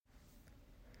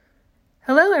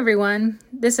Hello, everyone.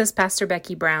 This is Pastor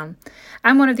Becky Brown.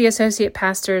 I'm one of the associate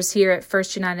pastors here at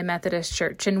First United Methodist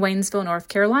Church in Waynesville, North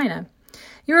Carolina.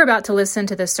 You're about to listen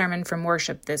to the sermon from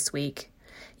worship this week.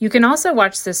 You can also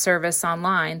watch this service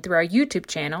online through our YouTube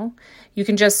channel. You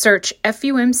can just search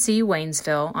FUMC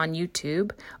Waynesville on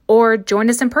YouTube or join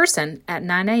us in person at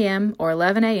 9 a.m. or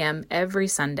 11 a.m. every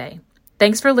Sunday.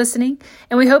 Thanks for listening,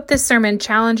 and we hope this sermon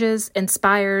challenges,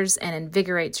 inspires, and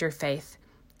invigorates your faith.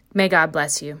 May God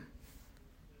bless you.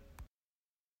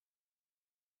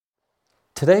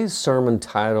 Today's sermon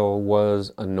title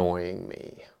was Annoying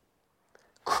Me.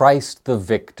 Christ the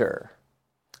Victor.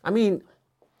 I mean,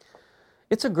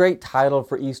 it's a great title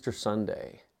for Easter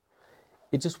Sunday.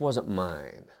 It just wasn't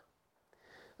mine.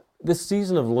 This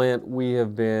season of Lent, we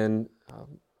have been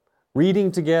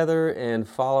reading together and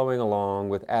following along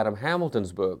with Adam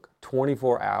Hamilton's book,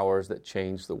 24 Hours That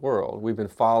Changed the World. We've been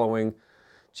following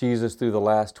Jesus through the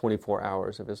last 24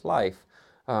 hours of his life.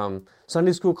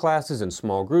 Sunday school classes and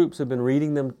small groups have been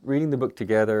reading the book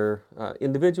together.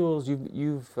 Individuals,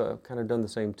 you've kind of done the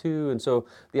same too. And so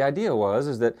the idea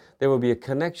is that there will be a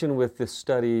connection with this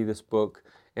study, this book,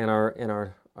 and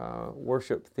our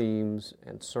worship themes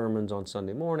and sermons on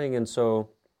Sunday morning. And so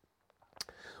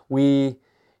we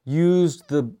used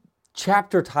the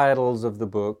chapter titles of the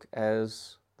book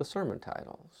as the sermon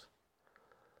titles.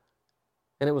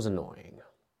 And it was annoying.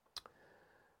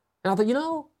 And I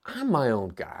thought, I'm my own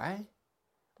guy.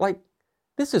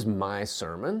 This is my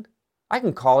sermon. I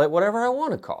can call it whatever I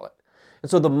want to call it.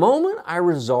 And so the moment I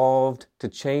resolved to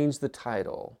change the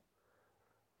title,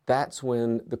 that's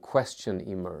when the question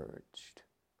emerged.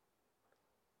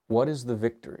 What is the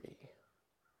victory?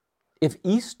 If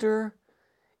Easter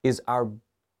is our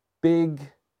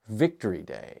big victory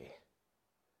day,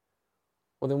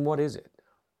 well then what is it?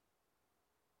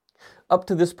 Up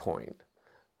to this point,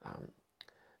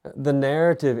 the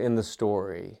narrative in the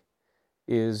story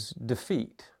is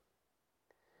defeat.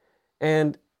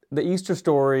 And the Easter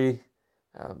story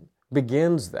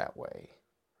begins that way.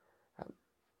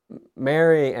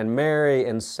 Mary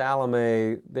and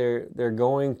Salome, they're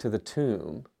going to the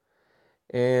tomb,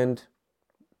 and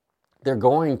they're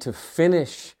going to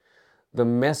finish the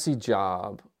messy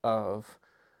job of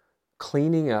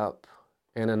cleaning up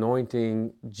and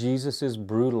anointing Jesus'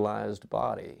 brutalized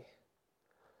body.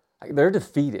 They're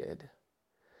defeated.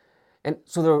 And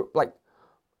so they're like,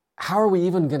 how are we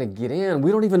even going to get in?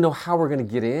 We don't even know how we're going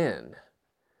to get in.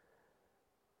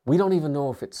 We don't even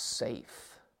know if it's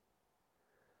safe.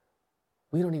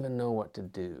 We don't even know what to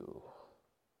do.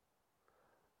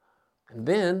 And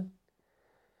then,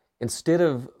 instead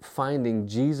of finding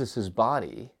Jesus'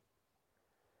 body,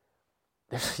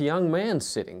 there's a young man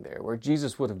sitting there where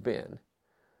Jesus would have been,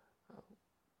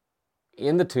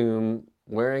 in the tomb,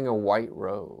 wearing a white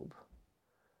robe.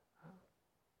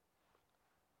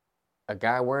 A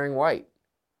guy wearing white.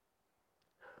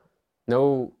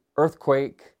 No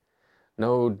earthquake,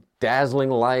 no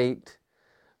dazzling light,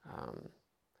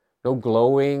 no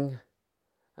glowing,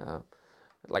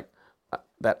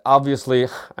 that obviously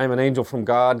I'm an angel from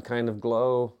God kind of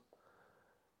glow.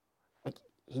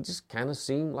 He just kind of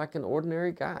seemed like an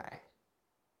ordinary guy.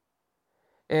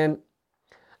 And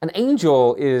an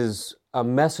angel is a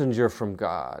messenger from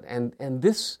God. And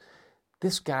this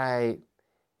guy,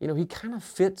 he kind of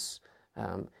fits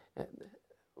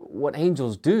what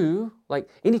angels do. Like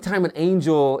anytime an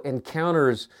angel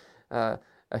encounters a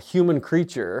human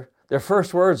creature, their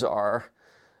first words are,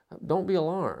 "Don't be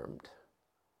alarmed."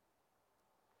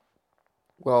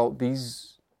 Well,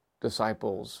 these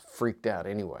disciples freaked out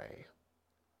anyway.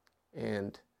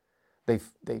 And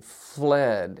they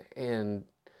fled in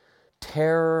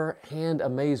terror and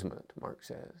amazement, Mark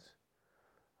says.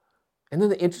 And then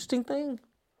the interesting thing,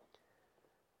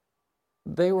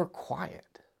 they were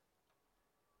quiet.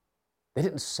 They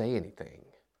didn't say anything.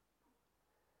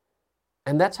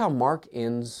 And that's how Mark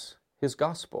ends his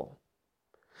gospel.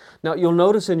 Now, you'll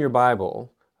notice in your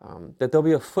Bible that there'll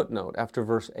be a footnote after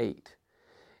verse 8.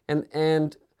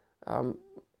 And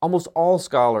almost all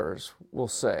scholars will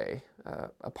say,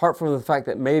 apart from the fact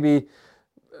that maybe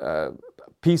a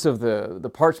piece of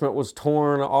the parchment was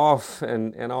torn off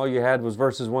and all you had was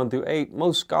verses 1 through 8,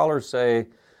 most scholars say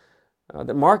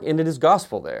that Mark ended his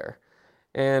gospel there.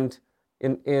 And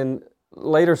in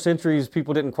later centuries,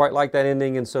 people didn't quite like that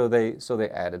ending, and so they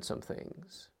added some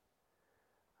things.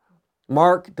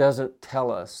 Mark doesn't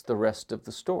tell us the rest of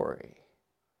the story.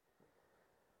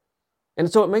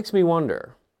 And so it makes me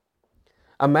wonder,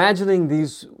 imagining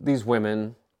these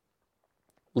women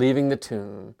leaving the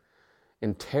tomb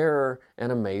in terror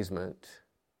and amazement,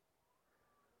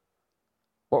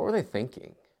 what were they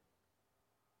thinking?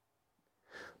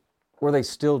 Were they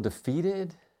still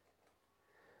defeated?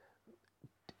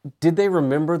 Did they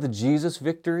remember the Jesus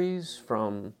victories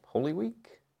from Holy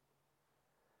Week?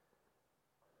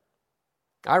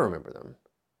 I remember them.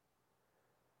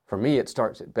 For me, it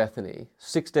starts at Bethany,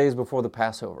 6 days before the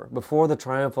Passover, before the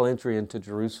triumphal entry into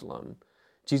Jerusalem.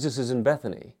 Jesus is in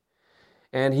Bethany,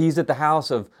 and he's at the house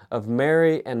of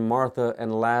Mary and Martha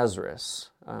and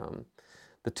Lazarus,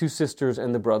 the two sisters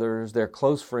and the brothers. They're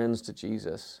close friends to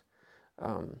Jesus,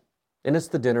 and it's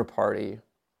the dinner party.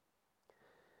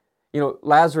 You know,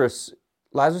 Lazarus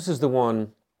is the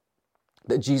one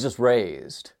that Jesus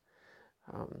raised.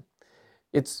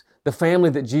 It's the family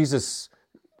that Jesus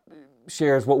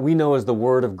shares what we know as the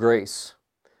word of grace.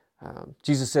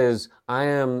 Jesus says, I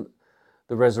am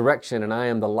the resurrection and I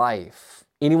am the life.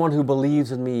 Anyone who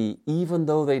believes in me, even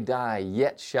though they die,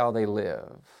 yet shall they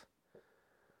live.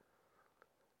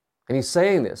 And he's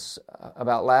saying this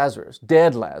about Lazarus,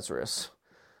 dead Lazarus,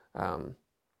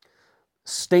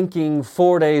 stinking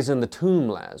 4 days in the tomb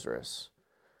Lazarus,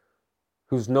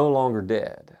 who's no longer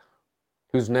dead,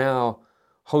 who's now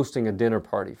hosting a dinner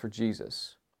party for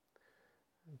Jesus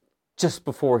just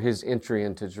before his entry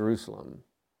into Jerusalem.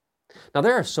 Now,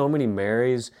 there are so many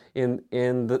Marys in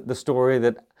the story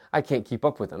that I can't keep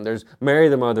up with them. There's Mary,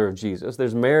 the mother of Jesus.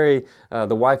 There's Mary,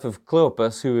 the wife of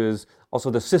Cleopas, who is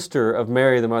also the sister of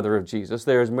Mary, the mother of Jesus.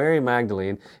 There's Mary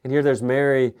Magdalene, and here there's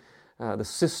Mary, the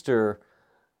sister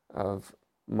of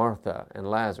Martha and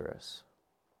Lazarus.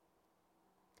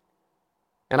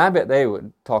 And I bet they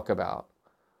would talk about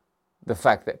the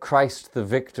fact that Christ the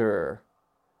victor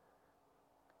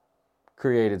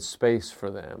created space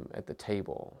for them at the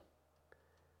table.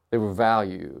 They were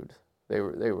valued. They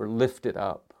were lifted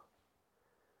up.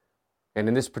 And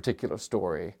in this particular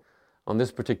story, on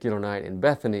this particular night in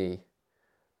Bethany,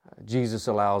 Jesus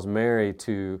allows Mary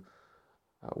to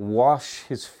wash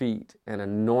his feet and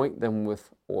anoint them with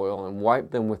oil and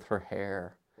wipe them with her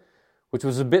hair, which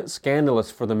was a bit scandalous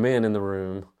for the men in the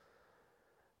room,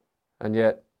 and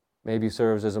yet maybe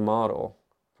serves as a model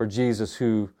for Jesus,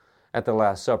 who at the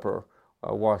Last Supper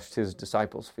washed his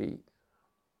disciples' feet.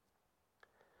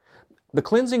 The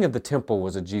cleansing of the temple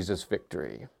was a Jesus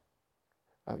victory.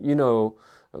 You know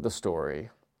the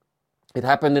story. It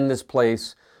happened in this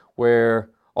place where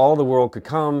all the world could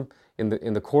come in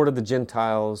the court of the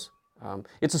Gentiles.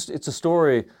 It's a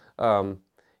story in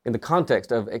the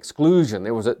context of exclusion.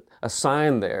 There was a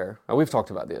sign there. We've talked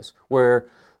about this, where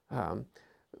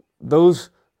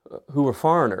those who were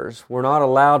foreigners were not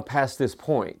allowed past this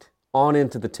point on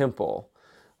into the temple.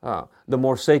 The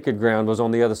more sacred ground was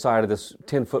on the other side of this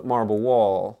 10-foot marble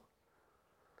wall.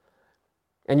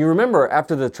 And you remember,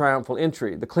 after the triumphal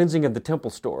entry, the cleansing of the temple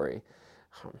story,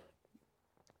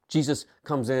 Jesus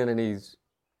comes in and he's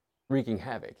wreaking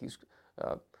havoc. He's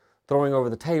throwing over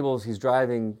the tables. He's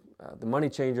driving the money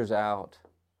changers out.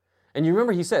 And you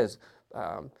remember he says,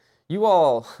 you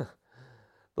all,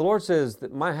 the Lord says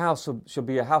that my house shall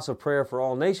be a house of prayer for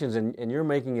all nations, and you're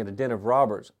making it a den of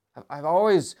robbers. I've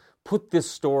always put this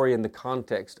story in the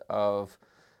context of,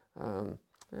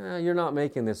 you're not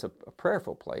making this a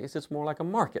prayerful place. It's more like a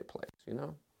marketplace, you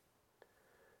know.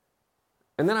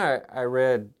 And then I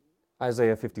read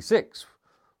Isaiah 56,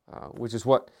 which is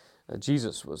what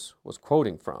Jesus was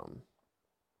quoting from.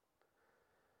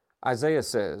 Isaiah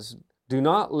says, do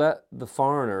not let the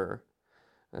foreigner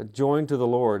joined to the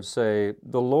Lord say,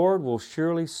 the Lord will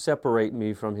surely separate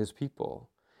me from his people.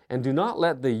 And do not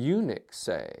let the eunuch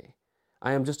say,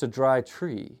 I am just a dry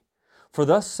tree. For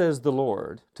thus says the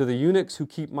Lord to the eunuchs who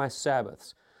keep my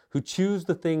Sabbaths, who choose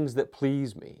the things that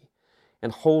please me,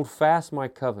 and hold fast my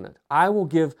covenant. I will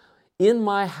give in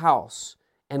my house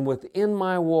and within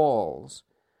my walls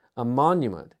a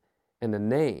monument and a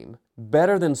name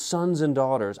better than sons and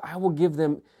daughters. I will give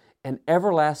them an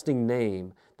everlasting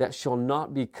name that shall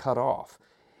not be cut off.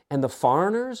 And the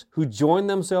foreigners who join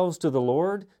themselves to the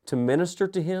Lord to minister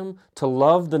to him, to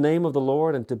love the name of the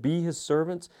Lord and to be his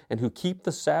servants, and who keep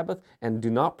the Sabbath and do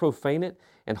not profane it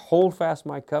and hold fast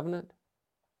my covenant,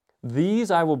 these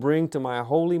I will bring to my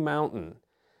holy mountain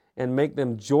and make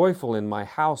them joyful in my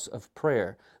house of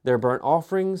prayer. Their burnt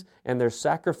offerings and their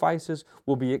sacrifices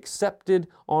will be accepted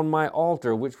on my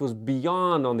altar, which was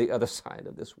beyond on the other side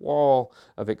of this wall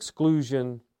of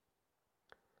exclusion.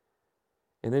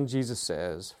 And then Jesus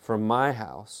says, for my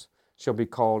house shall be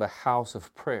called a house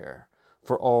of prayer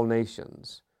for all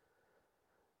nations.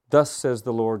 Thus says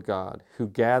the Lord God, who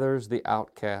gathers the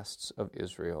outcasts of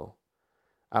Israel.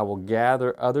 I will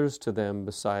gather others to them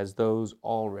besides those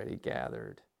already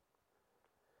gathered.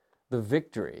 The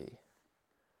victory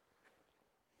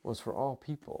was for all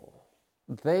people.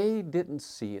 They didn't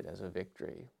see it as a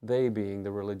victory, they being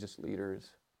the religious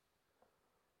leaders.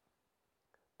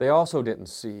 They also didn't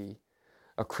see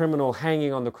a criminal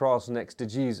hanging on the cross next to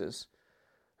Jesus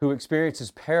who experiences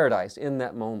paradise in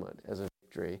that moment as a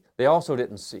victory. They also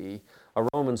didn't see a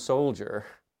Roman soldier,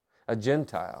 a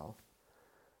Gentile,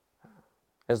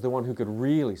 as the one who could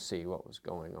really see what was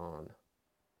going on.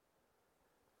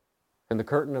 And the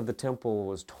curtain of the temple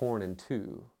was torn in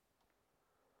two,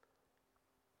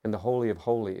 and the Holy of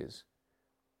Holies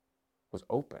was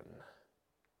open,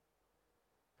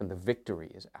 and the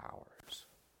victory is ours.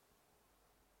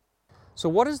 So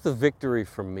what is the victory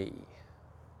for me?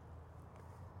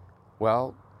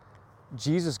 Well,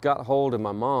 Jesus got hold of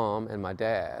my mom and my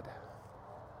dad.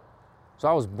 So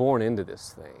I was born into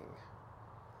this thing.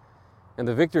 And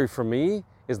the victory for me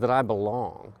is that I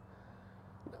belong.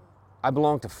 I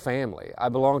belong to family. I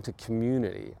belong to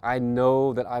community. I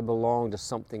know that I belong to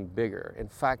something bigger. In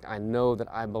fact, I know that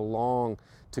I belong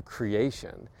to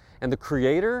creation. And the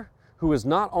Creator, who is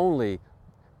not only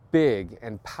big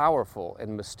and powerful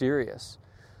and mysterious,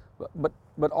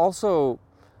 but also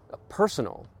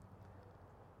personal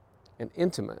and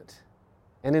intimate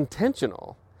and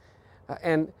intentional.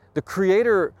 And the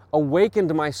Creator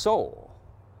awakened my soul.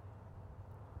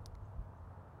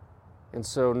 And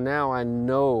so now I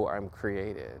know I'm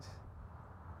created.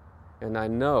 And I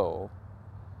know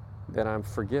that I'm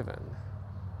forgiven.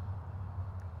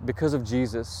 Because of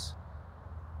Jesus,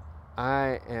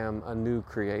 I am a new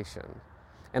creation.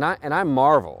 And I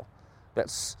marvel that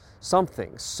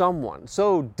someone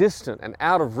so distant and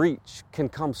out of reach can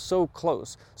come so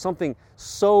close. Something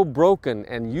so broken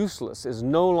and useless is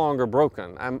no longer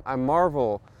broken. I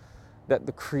marvel that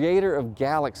the Creator of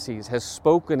galaxies has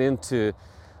spoken into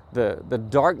the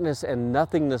darkness and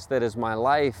nothingness that is my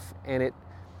life, and it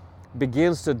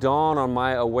begins to dawn on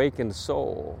my awakened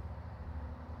soul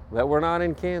that we're not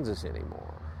in Kansas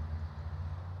anymore.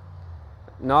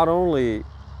 Not only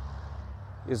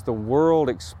is the world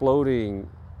exploding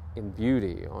in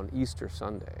beauty on Easter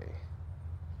Sunday,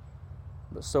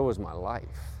 but so is my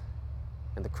life.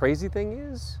 And the crazy thing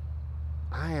is,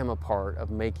 I am a part of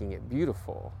making it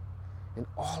beautiful. And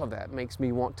all of that makes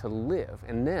me want to live.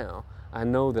 And now I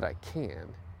know that I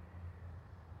can.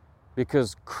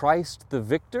 Because Christ the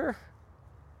victor,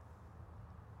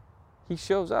 He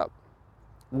shows up.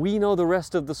 We know the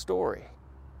rest of the story.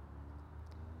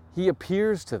 He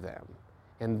appears to them.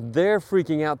 And they're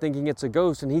freaking out thinking it's a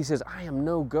ghost. And He says, I am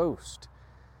no ghost.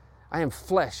 I am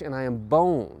flesh and I am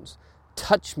bones.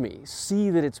 Touch me.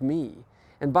 See that it's me.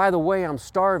 And by the way, I'm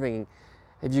starving.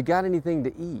 Have you got anything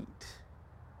to eat?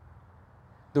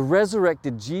 The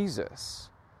resurrected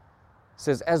Jesus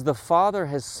says, as the Father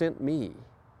has sent me,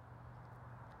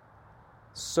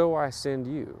 so I send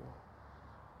you.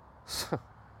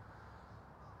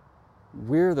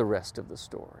 We're the rest of the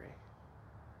story.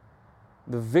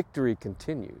 The victory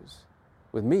continues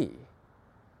with me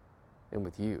and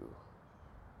with you.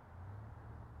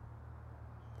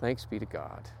 Thanks be to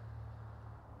God.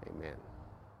 Amen.